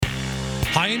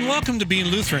Hi, and welcome to Being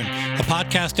Lutheran, a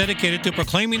podcast dedicated to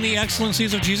proclaiming the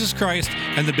excellencies of Jesus Christ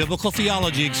and the biblical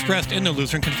theology expressed in the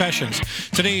Lutheran confessions.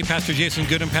 Today, Pastor Jason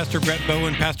Goodham, Pastor Brett Bowe,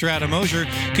 and Pastor Adam Osier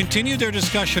continue their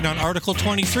discussion on Article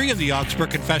 23 of the Augsburg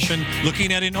Confession,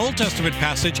 looking at an Old Testament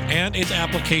passage and its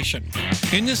application.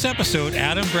 In this episode,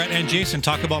 Adam, Brett, and Jason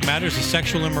talk about matters of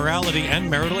sexual immorality and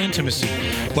marital intimacy.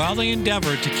 While they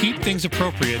endeavor to keep things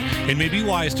appropriate, it may be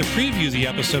wise to preview the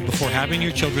episode before having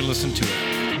your children listen to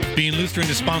it. Being Lutheran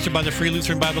is sponsored by the Free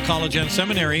Lutheran Bible College and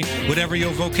Seminary. Whatever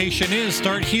your vocation is,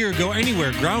 start here, go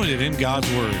anywhere, grounded in God's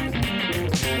Word.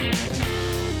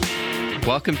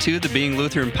 Welcome to the Being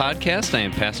Lutheran podcast. I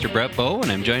am Pastor Brett Bowe, and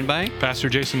I'm joined by Pastor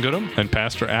Jason Goodham and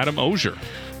Pastor Adam Osier.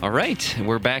 All right,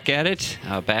 we're back at it,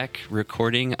 back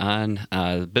recording on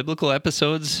biblical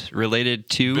episodes related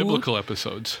to... Biblical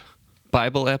episodes.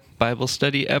 Bible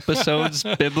study episodes,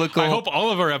 biblical... I hope all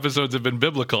of our episodes have been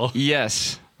biblical.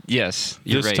 Yes,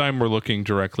 you're this right. time we're looking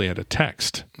directly at a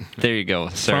text. There you go.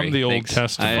 Sorry. From the Old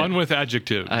Testament. Fun with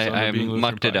adjectives. I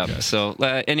mucked it up. So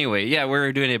anyway,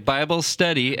 we're doing a Bible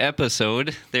study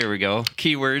episode. There we go.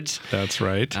 Keywords. That's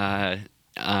right.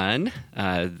 On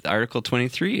Article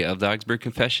 23 of the Augsburg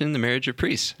Confession, the marriage of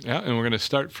priests. Yeah, and we're going to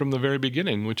start from the very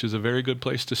beginning, which is a very good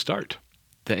place to start.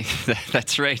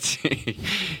 That's right.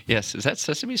 Yes. Is that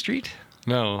Sesame Street?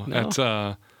 No. That's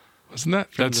Wasn't that?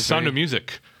 That's Sound of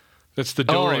Music. That's the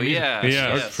Do Re Mi.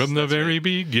 Yes, from the very right.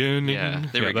 beginning. Yeah,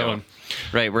 there we go. One.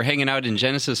 Right, we're hanging out in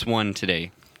Genesis 1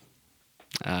 today.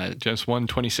 Genesis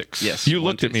 1:26. Yes. You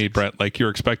looked at me, Brett, like you're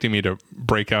expecting me to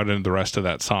break out into the rest of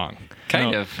that song.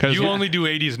 Kind of. You only do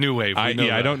 80s new wave.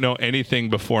 I don't know anything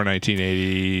before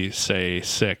 1980, say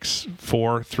 6,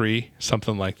 4, 3,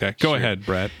 something like that. Go ahead,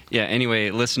 Brett. Yeah,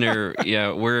 anyway, listener,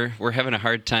 we're having a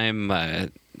hard time,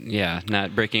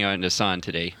 not breaking out into song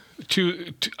today.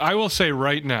 I will say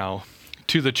right now,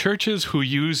 to the churches who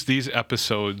use these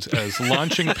episodes as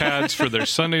launching pads for their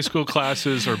Sunday school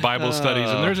classes or Bible studies,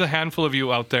 and there's a handful of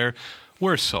you out there,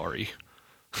 we're sorry.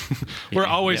 We're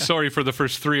always sorry for the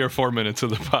first 3 or 4 minutes of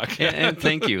the podcast. And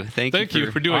thank you. Thank you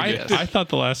for doing it. I thought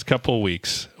the last couple of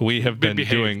weeks we have been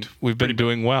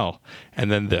doing well,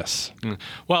 and then this.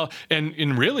 Well,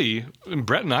 and really,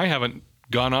 Brett and I haven't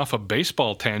gone off a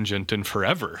baseball tangent in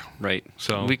forever. Right.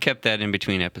 So we kept that in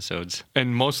between episodes.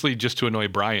 And mostly just to annoy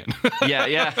Brian.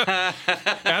 Yeah.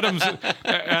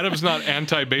 Adam's not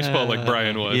anti-baseball like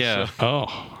Brian was. Yeah. So.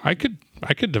 Oh, I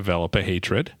could develop a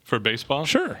hatred. For baseball?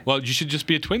 Sure. Well, you should just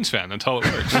be a Twins fan. That's how it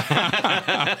works.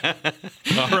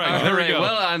 All right, there we go.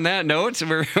 Well, on that note,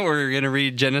 we're going to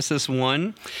read Genesis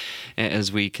 1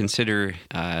 as we consider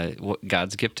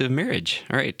God's gift of marriage.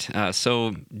 All right,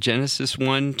 so Genesis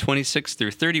 1:26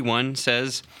 through 31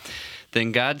 says,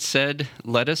 "Then God said,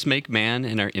 'Let us make man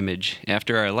in our image,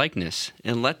 after our likeness,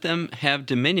 and let them have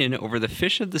dominion over the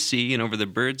fish of the sea, and over the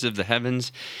birds of the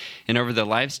heavens, and over the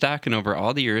livestock, and over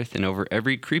all the earth, and over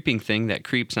every creeping thing that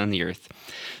creeps on the earth.'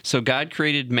 So God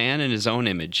created man in his own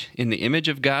image. In the image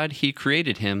of God he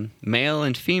created him. Male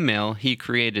and female he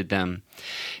created them.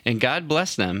 And God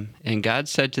blessed them, and God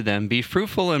said to them, 'Be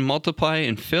fruitful and multiply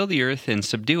and fill the earth and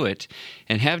subdue it,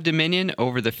 and have dominion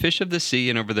over the fish of the sea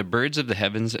and over the birds of the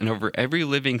heavens and over every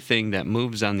living thing that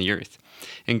moves on the earth.'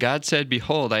 And God said,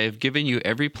 'Behold, I have given you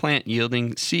every plant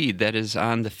yielding seed that is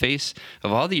on the face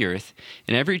of all the earth,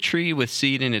 and every tree with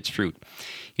seed in its fruit.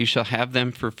 You shall have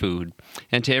them for food.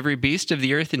 And to every beast of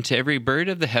the earth, and to every bird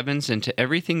of the heavens, and to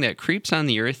everything that creeps on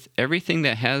the earth, everything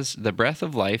that has the breath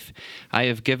of life, I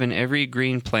have given every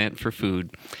green plant for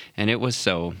food.' And it was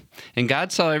so. And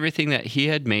God saw everything that he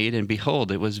had made, and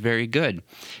behold, it was very good.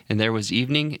 And there was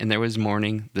evening, and there was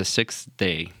morning, the 6th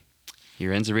day."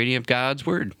 Here ends the reading of God's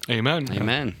word. Amen.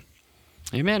 Amen.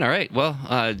 Amen. All right.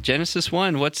 Well, Genesis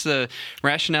 1, what's the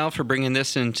rationale for bringing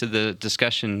this into the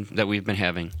discussion that we've been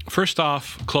having? First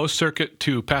off, closed circuit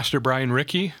to Pastor Brian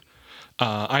Rickey.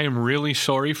 I am really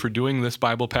sorry for doing this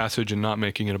Bible passage and not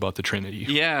making it about the Trinity.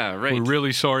 Yeah, right. We're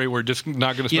really sorry. We're just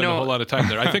not going to spend a whole lot of time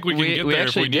there. I think we can get there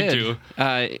if we need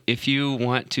to. If you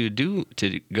want to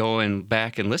go and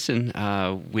back and listen,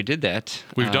 we did that.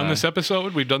 We've done this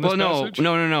episode? We've done this passage?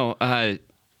 No.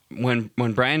 When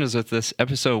Brian was with this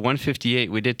episode 158,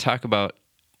 we did talk about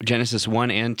Genesis 1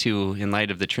 and 2 in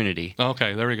light of the Trinity.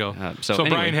 Okay, there we go. So anyway, Brian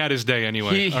Brian had his day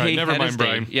anyway. All right, never mind,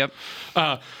 Brian. Yep.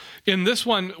 In this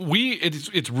one,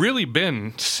 it's really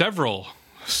been several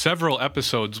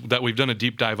episodes that we've done a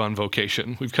deep dive on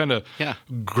vocation. We've kind of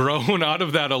grown out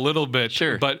of that a little bit.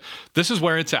 Sure. But this is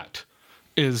where it's at,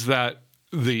 is that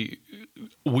we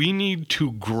need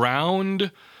to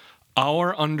ground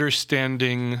our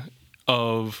understanding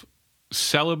of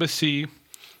celibacy,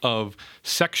 of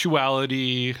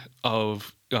sexuality,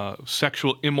 of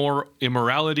sexual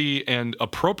immorality and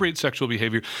appropriate sexual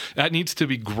behavior, that needs to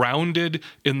be grounded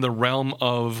in the realm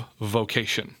of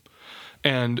vocation.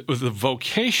 And the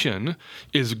vocation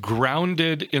is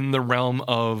grounded in the realm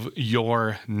of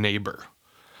your neighbor.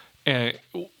 And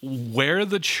where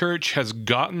the church has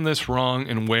gotten this wrong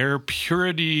and where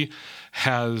purity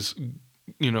has,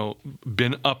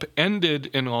 been upended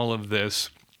in all of this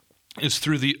is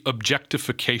through the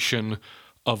objectification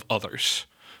of others.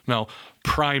 Now,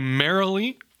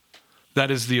 primarily,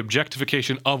 that is the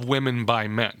objectification of women by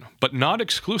men, but not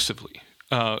exclusively.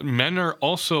 Men are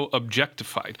also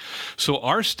objectified. So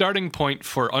our starting point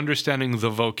for understanding the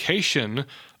vocation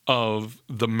of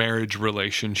the marriage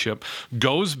relationship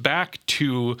goes back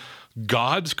to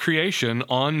God's creation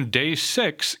on day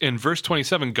 6. In verse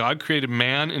 27, God created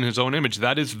man in his own image.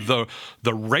 That is the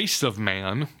race of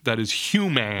man. That is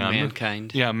human.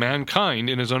 Mankind. Yeah, mankind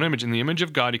in his own image. In the image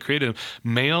of God, he created them.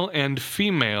 Male and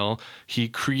female, he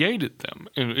created them.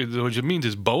 And what it means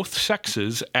is both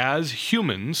sexes as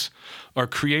humans are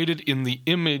created in the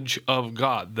image of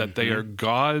God, that they are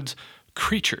God's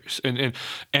creatures. And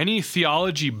any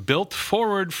theology built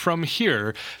forward from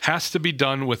here has to be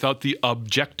done without the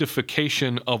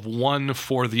objectification of one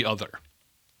for the other.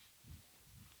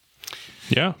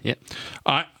 Yeah.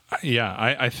 Yeah.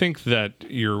 I think that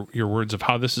your words of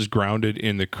how this is grounded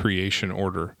in the creation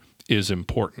order is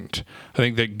important. I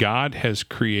think that God has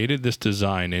created this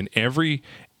design, and every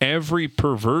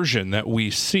perversion that we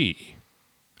see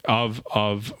of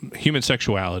human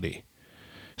sexuality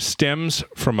stems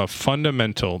from a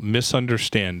fundamental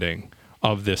misunderstanding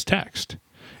of this text.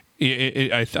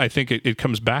 I think it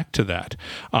comes back to that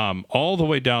all the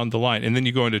way down the line. And then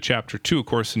you go into chapter 2, of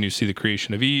course, and you see the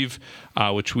creation of Eve,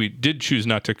 which we did choose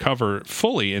not to cover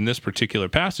fully in this particular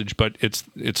passage, but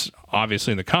it's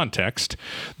obviously in the context.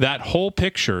 That whole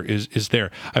picture is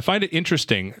there. I find it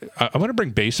interesting. I want to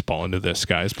bring baseball into this,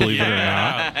 guys, believe it or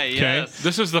not. Okay? Yes.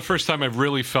 This is the first time I've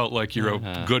really felt like you're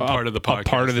a good part of the podcast. A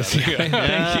part of this.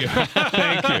 Thank you.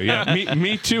 Thank you. Yeah,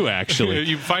 me too, actually.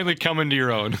 You finally come into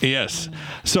your own. Yes.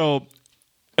 So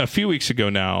a few weeks ago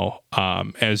now,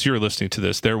 as you're listening to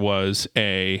this, there was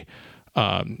a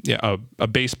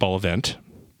baseball event.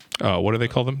 What do they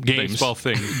call them? Games. Baseball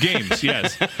thing. Games,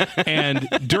 yes. And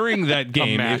during that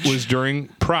game, it was during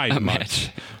Pride Month,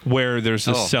 where there's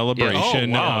a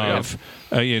celebration of,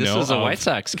 This was a White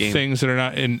Sox game. Things that are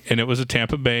not, and it was a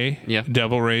Tampa Bay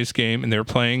Devil Rays game, and they were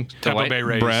playing Tampa Bay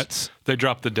Rays. Bretts. They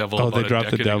dropped the devil. Oh, about they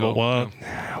dropped the devil. Ago. Well,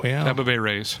 Tampa Bay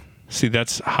Rays. See,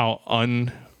 that's how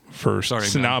Sorry,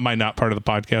 so man. now am I not part of the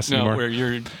podcast anymore? No, where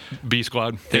you're B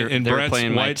squad. And They're Brett's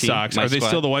playing my White team, Sox. my Are they squad.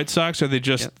 still the White Sox, or are they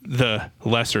just the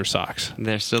lesser Sox?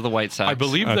 They're still the White Sox. I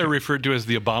believe they're referred to as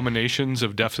the abominations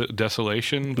of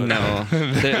desolation. But No,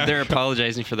 they're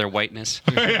apologizing for their whiteness.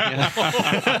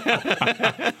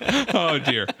 Oh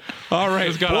dear! All right,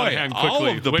 This got out of hand quickly. all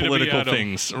of the Way to be political Adam.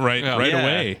 things right Yeah.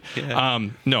 away. Yeah.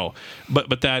 No,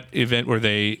 but that event where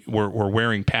they were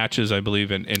wearing patches, I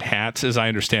believe, and hats, as I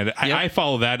understand it. Yep. I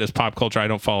follow that as pop culture. I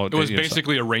don't follow it was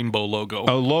basically a rainbow logo.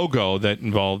 a logo that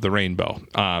involved the rainbow,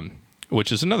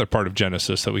 which is another part of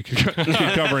Genesis that we could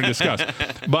cover and discuss.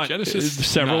 But Genesis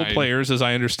several 9. players, as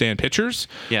I understand, pitchers,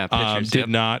 did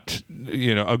not,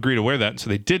 agree to wear that, so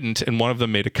they didn't. And one of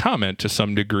them made a comment to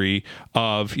some degree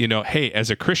of, hey,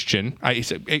 as a Christian, I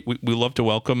said, hey, we love to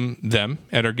welcome them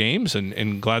at our games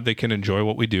and glad they can enjoy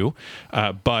what we do.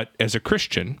 But as a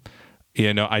Christian,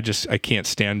 I can't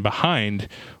stand behind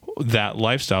that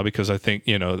lifestyle because I think,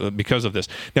 because of this.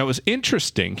 Now, it was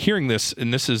interesting hearing this,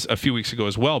 and this is a few weeks ago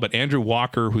as well, but Andrew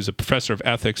Walker, who's a professor of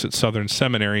ethics at Southern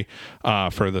Seminary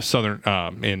for the Southern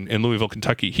in Louisville,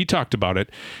 Kentucky, he talked about it,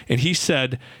 and he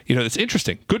said, it's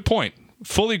interesting. Good point.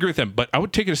 Fully agree with them, but I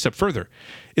would take it a step further.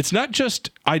 It's not just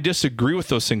I disagree with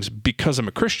those things because I'm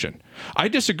a Christian. I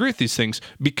disagree with these things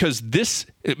because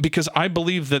I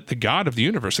believe that the God of the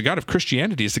universe, the God of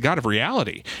Christianity, is the God of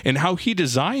reality, and how he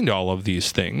designed all of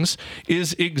these things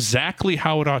is exactly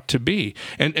how it ought to be.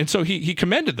 And so he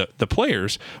commended the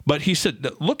players, but he said,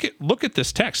 look at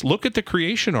this text, look at the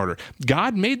creation order.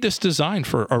 God made this design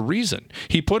for a reason.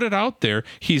 He put it out there.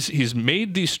 He's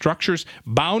made these structures,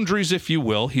 boundaries, if you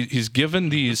will. He's given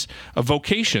these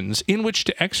vocations in which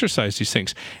to exercise these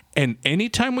things. And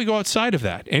anytime we go outside of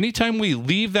that, anytime we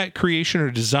leave that creation or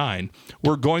design,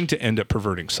 we're going to end up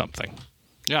perverting something.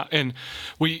 Yeah, and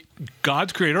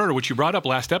God's created order, which you brought up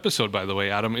last episode, by the way,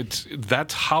 Adam.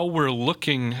 That's how we're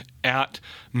looking at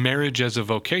marriage as a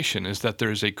vocation, is that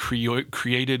there's a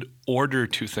created order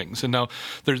to things. And now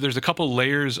there's a couple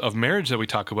layers of marriage that we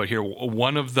talk about here.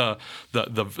 One of the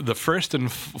first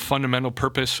and fundamental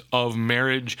purpose of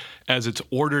marriage, as it's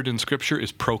ordered in Scripture,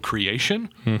 is procreation.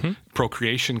 Mm-hmm.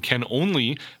 Procreation can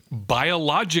only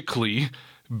biologically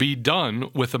be done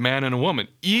with a man and a woman.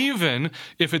 Even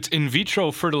if it's in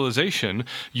vitro fertilization,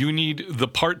 you need the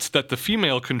parts that the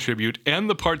female contribute and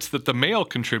the parts that the male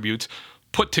contributes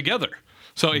put together.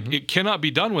 So it cannot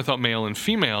be done without male and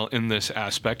female in this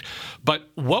aspect. But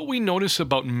what we notice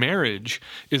about marriage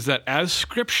is that as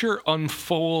Scripture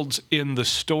unfolds in the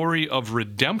story of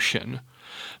redemption,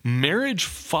 marriage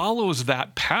follows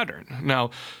that pattern.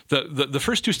 Now, the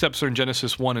first two steps are in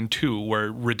Genesis 1 and 2,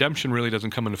 where redemption really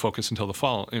doesn't come into focus until the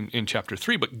fall in chapter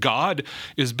 3. But God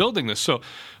is building this. So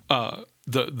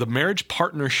the marriage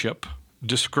partnership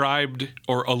described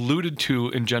or alluded to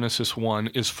in Genesis 1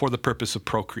 is for the purpose of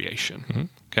procreation. Mm-hmm.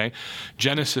 Okay,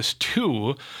 Genesis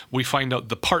 2, we find out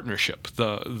the partnership.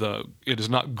 It is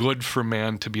not good for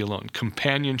man to be alone.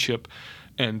 Companionship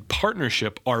and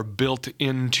partnership are built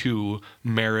into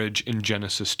marriage in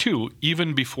Genesis 2,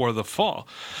 even before the fall.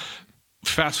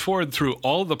 Fast forward through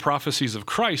all the prophecies of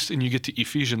Christ, and you get to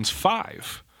Ephesians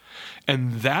 5.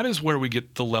 And that is where we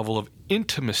get the level of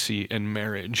intimacy in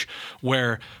marriage,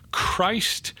 where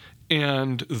Christ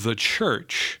and the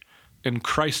church and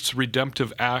Christ's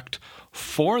redemptive act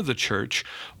for the church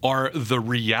are the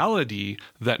reality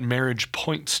that marriage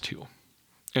points to.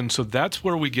 And so that's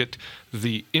where we get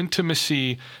the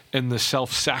intimacy and the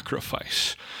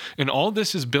self-sacrifice. And all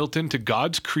this is built into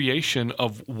God's creation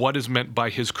of what is meant by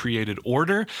his created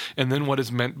order, and then what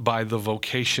is meant by the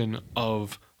vocation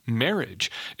of marriage.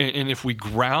 And if we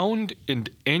ground and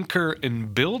anchor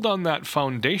and build on that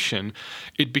foundation,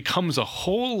 it becomes a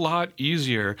whole lot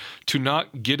easier to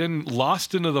not get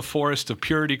lost into the forest of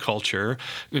purity culture,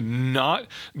 and not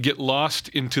get lost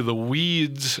into the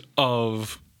weeds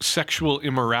of sexual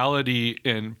immorality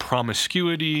and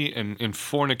promiscuity and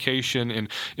fornication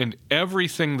and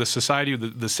everything, the society,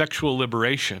 the sexual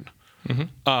liberation.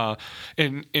 Mm-hmm.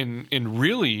 And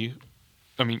really,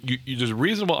 I mean, there's a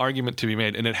reasonable argument to be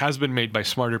made, and it has been made by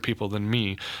smarter people than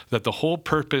me, that the whole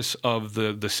purpose of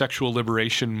the sexual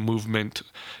liberation movement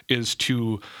is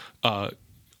to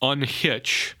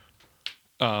unhitch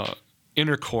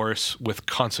intercourse with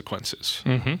consequences.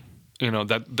 Mm-hmm. You know,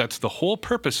 that's the whole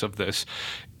purpose of this.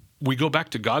 We go back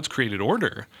to God's created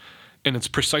order, and it's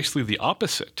precisely the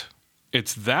opposite.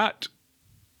 It's that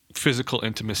physical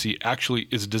intimacy actually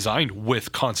is designed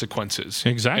with consequences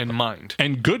in mind.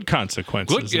 And good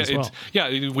consequences as well.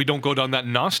 We don't go down that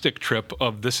Gnostic trip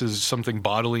of this is something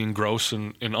bodily and gross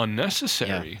and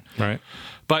unnecessary. Yeah. Right.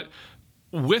 But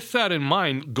with that in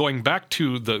mind, going back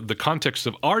to the context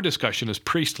of our discussion is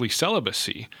priestly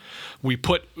celibacy,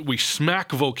 we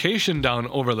smack vocation down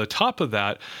over the top of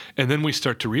that, and then we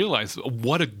start to realize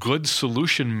what a good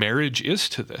solution marriage is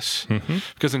to this. Mm-hmm.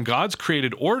 Because in God's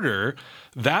created order,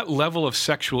 that level of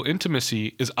sexual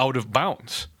intimacy is out of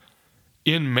bounds.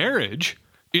 In marriage,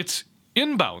 it's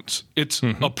in bounds. It's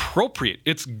appropriate.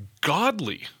 It's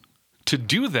godly to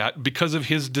do that because of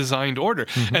his designed order.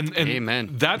 Mm-hmm. And amen.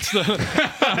 That's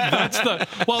the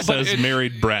says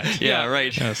married Brett. Yeah,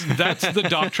 right. Yes. That's the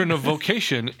doctrine of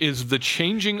vocation, is the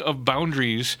changing of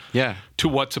boundaries to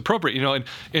what's appropriate. You know,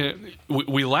 and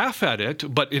we laugh at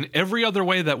it, but in every other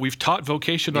way that we've taught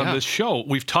vocation on this show,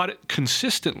 we've taught it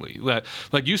consistently. That,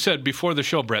 like you said before the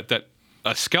show, Brett, that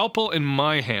a scalpel in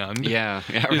my hand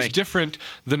is different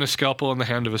than a scalpel in the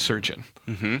hand of a surgeon.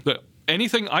 Mm-hmm.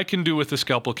 Anything I can do with the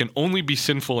scalpel can only be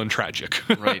sinful and tragic.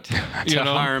 Right.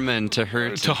 Harm and to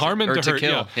hurt. To harm and to hurt.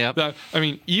 Kill. Yeah. Yep. I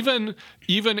mean, even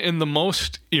in the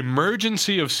most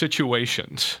emergency of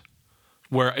situations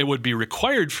where it would be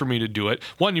required for me to do it,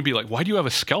 one, you'd be like, why do you have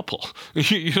a scalpel?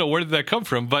 Where did that come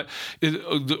from? But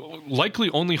likely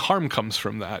only harm comes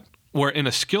from that. Where in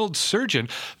a skilled surgeon,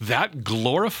 that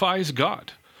glorifies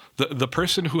God. The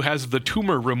person who has the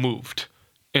tumor removed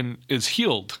and is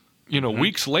healed,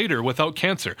 weeks later without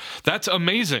cancer. That's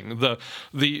amazing.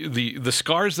 The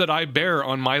scars that I bear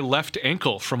on my left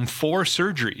ankle from 4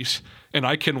 surgeries, and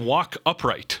I can walk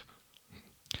upright.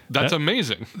 That's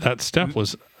amazing. That step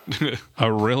was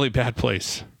a really bad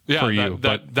place for you.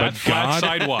 But God,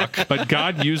 sidewalk. But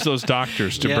God used those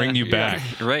doctors to bring you back.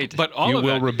 Yeah, right. But all you of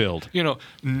will that, rebuild.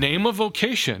 Name a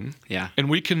vocation, and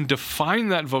we can define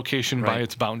that vocation by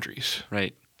its boundaries.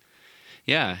 Right.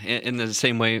 Yeah, in the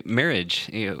same way, marriage.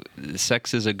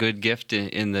 Sex is a good gift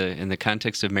in the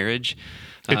context of marriage.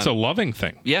 It's a loving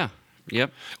thing. Yeah,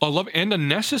 Yep. A love and a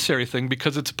necessary thing,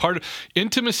 because it's part of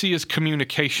intimacy is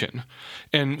communication.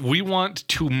 And we want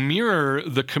to mirror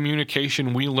the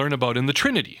communication we learn about in the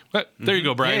Trinity. There you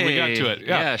go, Brian. Hey, we got to it.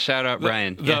 Yeah, shout out,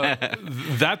 Brian.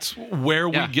 That's where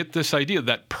we get this idea,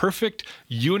 that perfect,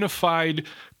 unified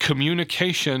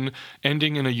communication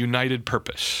ending in a united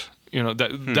purpose.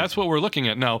 That's what we're looking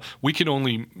at. Now, we can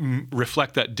only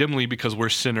reflect that dimly because we're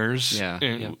sinners.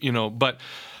 But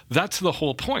that's the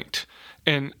whole point.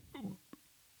 And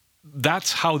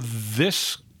that's how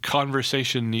this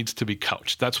conversation needs to be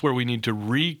couched. That's where we need to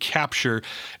recapture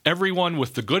everyone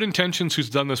with the good intentions who's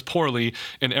done this poorly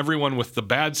and everyone with the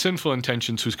bad, sinful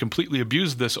intentions who's completely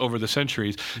abused this over the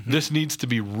centuries. This needs to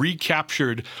be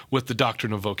recaptured with the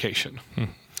doctrine of vocation.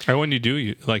 And when you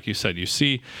do, like you said, you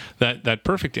see that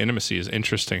perfect intimacy is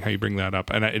interesting how you bring that up.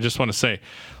 And I just want to say,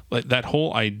 that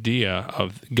whole idea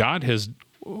of God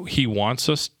He wants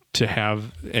us to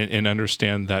have and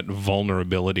understand that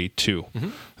vulnerability too,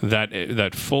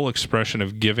 that full expression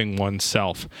of giving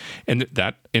oneself, and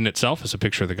that in itself is a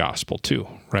picture of the gospel too,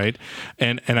 right?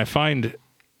 And I find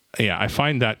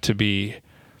that to be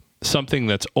something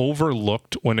that's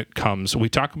overlooked when it comes. We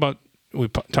talk about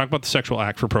the sexual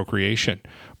act for procreation,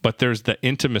 but there's the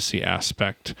intimacy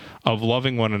aspect of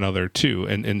loving one another too,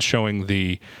 and showing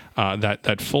the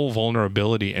that full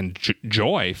vulnerability and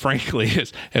joy, frankly,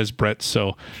 as Brett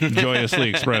so joyously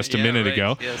expressed a minute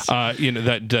ago. Yes.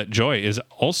 That joy is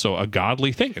also a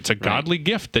godly thing. It's a godly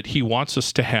gift that He wants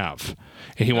us to have,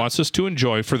 and He wants us to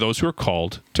enjoy for those who are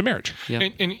called to marriage.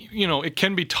 And it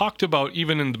can be talked about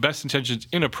even in the best intentions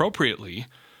inappropriately.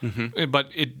 But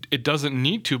it doesn't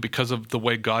need to, because of the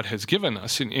way God has given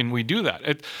us, and we do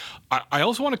that. I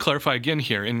also want to clarify again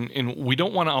here, and we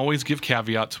don't want to always give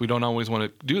caveats. We don't always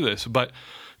want to do this, but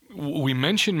we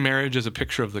mention marriage as a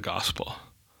picture of the gospel.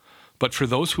 But for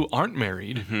those who aren't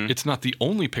married, it's not the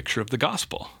only picture of the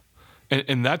gospel.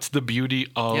 And that's the beauty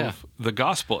of the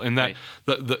gospel, and that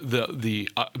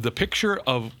the picture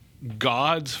of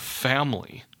God's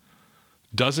family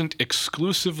doesn't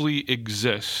exclusively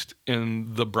exist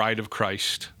in the bride of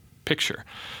Christ picture.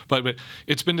 But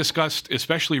it's been discussed,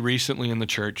 especially recently in the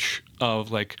church, of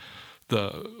like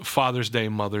the Father's Day,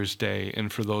 Mother's Day,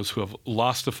 and for those who have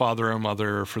lost a father or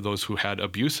mother, or for those who had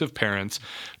abusive parents,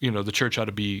 the church ought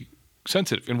to be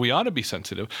sensitive, and we ought to be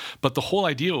sensitive. But the whole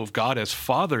idea of God as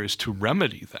Father is to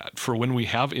remedy that. For when we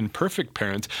have imperfect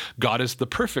parents, God is the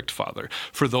perfect Father.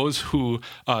 For those who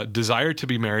desire to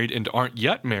be married and aren't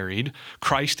yet married,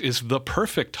 Christ is the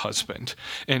perfect husband.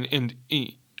 And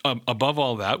above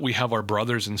all that, we have our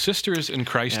brothers and sisters in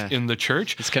Christ in the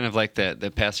church. It's kind of like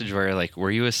the passage where, like, were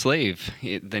you a slave?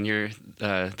 Then you're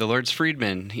the Lord's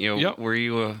freedman. Were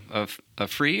you a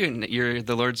free, and you're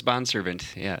the Lord's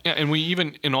bondservant. Yeah, and we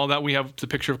even, in all that, we have the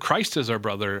picture of Christ as our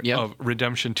brother of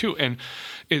redemption too. And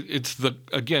it's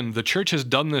the church has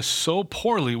done this so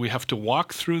poorly. We have to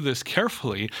walk through this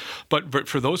carefully. But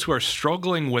for those who are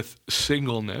struggling with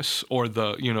singleness, or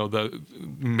the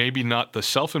maybe not the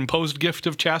self-imposed gift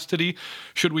of chastity,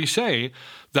 should we say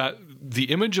that the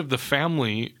image of the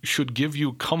family should give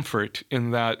you comfort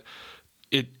in that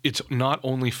it's not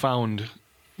only found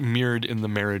mirrored in the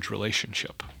marriage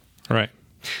relationship. Right.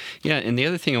 Yeah, and the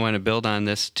other thing I want to build on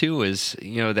this too is,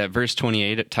 that verse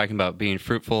 28 talking about being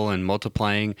fruitful and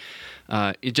multiplying.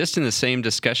 Just in the same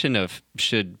discussion of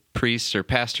should priests or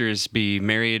pastors be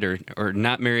married or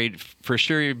not married, for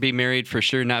sure be married, for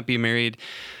sure not be married.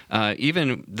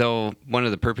 Even though one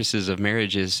of the purposes of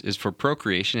marriage is for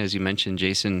procreation, as you mentioned,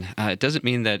 Jason, it doesn't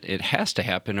mean that it has to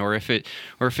happen, or if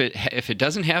it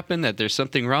doesn't happen, that there's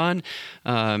something wrong.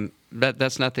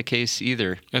 That's not the case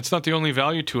either. It's not the only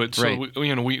value to it. So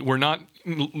right. We're not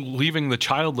leaving the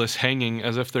childless hanging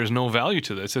as if there's no value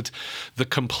to this. It's the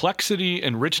complexity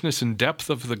and richness and depth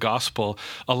of the gospel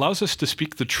allows us to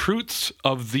speak the truths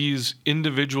of these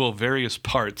individual various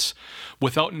parts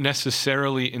without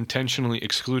necessarily intentionally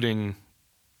excluding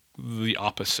the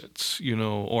opposites,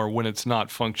 or when it's not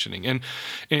functioning.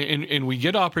 And we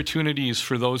get opportunities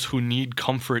for those who need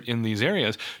comfort in these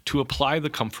areas to apply the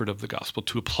comfort of the gospel,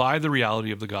 to apply the reality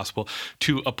of the gospel,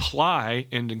 to apply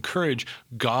and encourage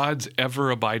God's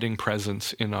ever-abiding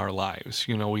presence in our lives.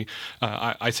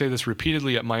 I say this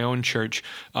repeatedly at my own church.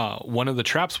 One of the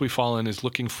traps we fall in is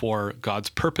looking for God's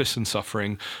purpose in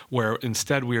suffering, where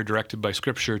instead we are directed by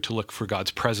Scripture to look for God's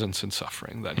presence in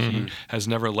suffering, that He has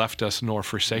never left us nor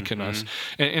forsaken us.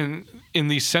 And in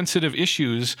these sensitive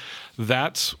issues,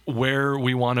 that's where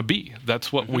we want to be.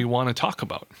 That's what we want to talk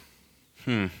about.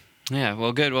 Yeah,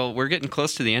 well, good. Well, we're getting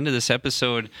close to the end of this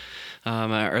episode.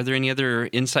 Are there any other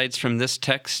insights from this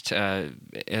text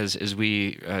as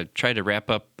we try to wrap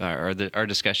up our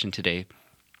discussion today?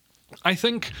 I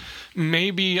think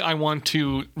maybe I want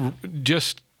to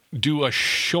just do a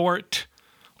short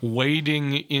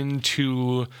wading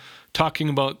into talking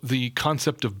about the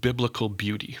concept of biblical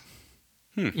beauty.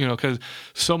 Because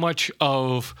so much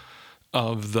of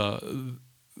the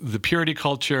purity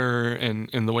culture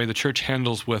and the way the church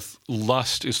handles with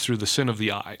lust is through the sin of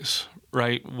the eyes,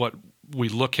 right? What we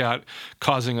look at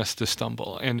causing us to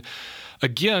stumble. And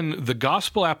again, the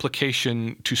gospel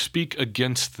application to speak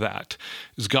against that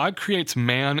is God creates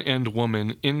man and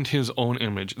woman in his own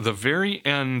image. The very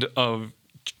end of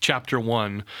chapter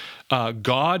 1,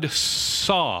 God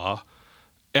saw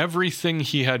everything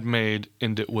he had made,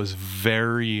 and it was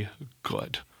very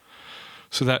good.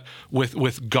 So that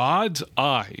with God's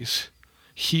eyes,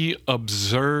 he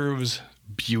observes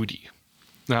beauty.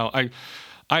 Now,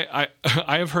 I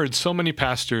have heard so many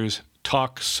pastors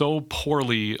talk so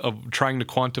poorly of trying to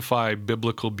quantify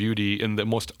biblical beauty in the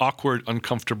most awkward,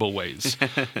 uncomfortable ways.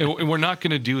 And we're not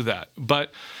going to do that.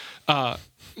 But,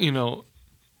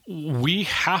 we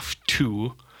have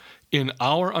to, in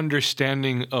our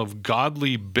understanding of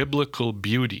godly biblical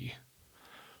beauty,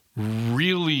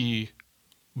 really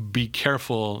be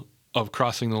careful of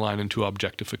crossing the line into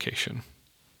objectification.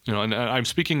 And I'm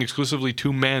speaking exclusively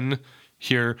to men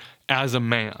here as a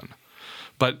man.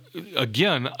 But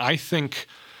again, I think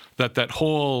that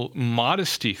whole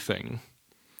modesty thing,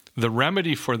 the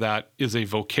remedy for that is a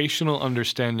vocational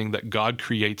understanding that God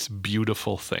creates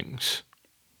beautiful things.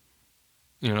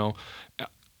 It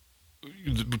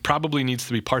probably needs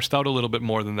to be parsed out a little bit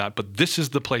more than that, but this is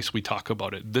the place we talk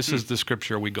about it. This is the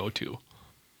scripture we go to.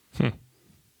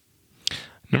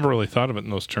 Never really thought of it in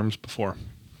those terms before.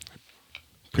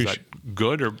 Is that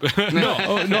good or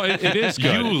no? It is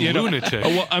good. You lunatic.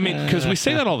 Well, I mean, because we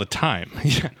say that all the time.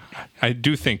 I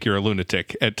do think you're a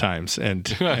lunatic at times,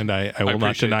 and I will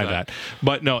not deny that.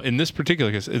 But no, in this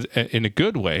particular case, in a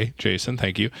good way, Jason.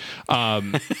 Thank you.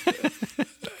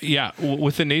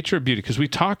 With the nature of beauty, because we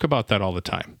talk about that all the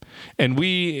time. And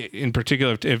we, in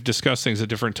particular, have discussed things at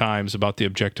different times about the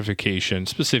objectification,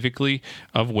 specifically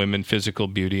of women, physical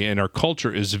beauty. And our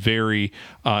culture is very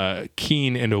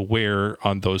keen and aware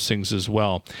on those things as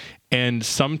well. And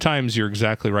sometimes you're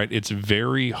exactly right. It's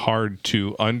very hard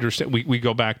to understand. We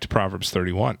go back to Proverbs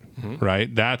 31,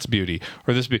 right? That's beauty.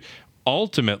 Or this beauty.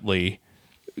 Ultimately,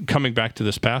 coming back to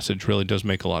this passage really does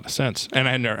make a lot of sense. And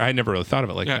I never really thought of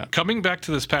it like that. Coming back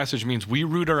to this passage means we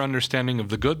root our understanding of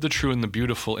the good, the true, and the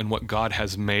beautiful in what God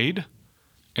has made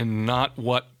and not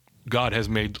what God has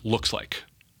made looks like.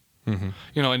 And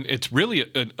it's really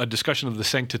a discussion of the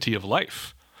sanctity of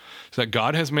life. So that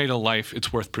God has made a life,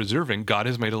 it's worth preserving. God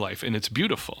has made a life, and it's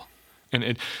beautiful.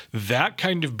 And that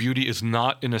kind of beauty is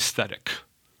not an aesthetic.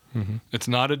 It's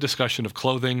not a discussion of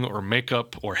clothing or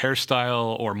makeup or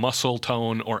hairstyle or muscle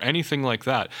tone or anything like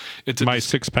that. It's my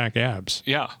six-pack abs.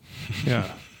 Yeah.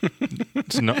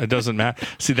 It doesn't matter.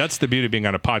 See, that's the beauty of being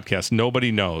on a podcast.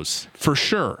 Nobody knows for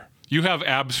sure. You have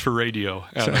abs for radio.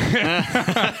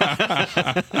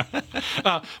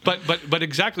 But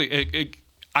exactly.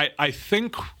 I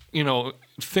think,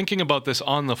 thinking about this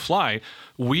on the fly,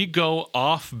 we go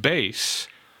off base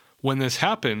when this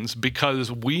happens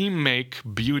because we make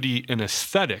beauty an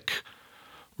aesthetic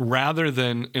rather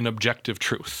than an objective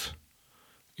truth.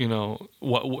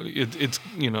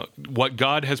 What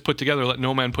God has put together, let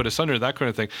no man put asunder, that kind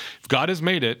of thing. If God has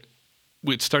made it,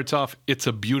 it starts off, it's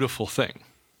a beautiful thing.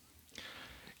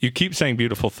 You keep saying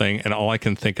beautiful thing, and all I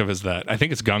can think of is that. I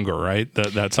think it's Gungor, right?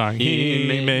 That song.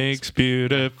 He makes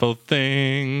beautiful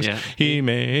things. Yeah. He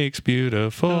makes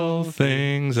beautiful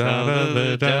things out of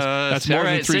the dust. That's more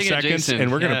than 3 seconds,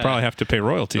 and we're going to probably have to pay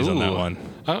royalties on that one.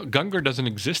 Gungor doesn't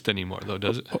exist anymore, though,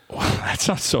 does it? That's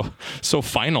not so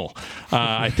final.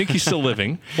 I think he's still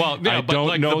living. Well, yeah, I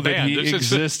don't know that he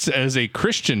exists as a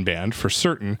Christian band for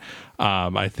certain.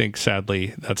 I think,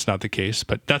 sadly, that's not the case.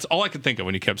 But that's all I could think of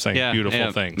when you kept saying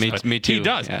beautiful things. Me too. He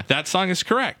does. Yeah. That song is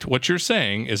correct. What you're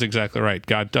saying is exactly right.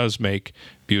 God does make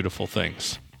beautiful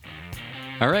things.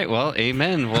 All right. Well,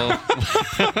 amen. Well,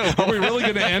 are we really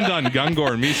going to end on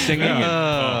Gungor and me singing?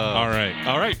 All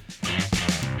right.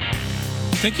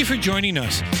 Thank you for joining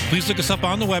us. Please look us up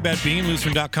on the web at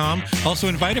beinglutheran.com. Also,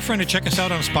 invite a friend to check us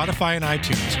out on Spotify and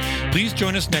iTunes. Please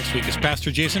join us next week as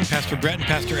Pastor Jason, Pastor Brett, and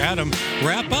Pastor Adam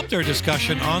wrap up their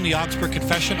discussion on the Augsburg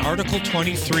Confession, Article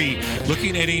 23,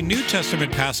 looking at a New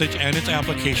Testament passage and its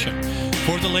application.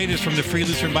 For the latest from the Free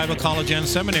Lutheran Bible College and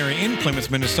Seminary in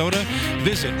Plymouth, Minnesota,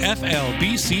 visit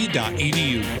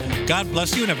flbc.edu. God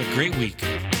bless you and have a great week.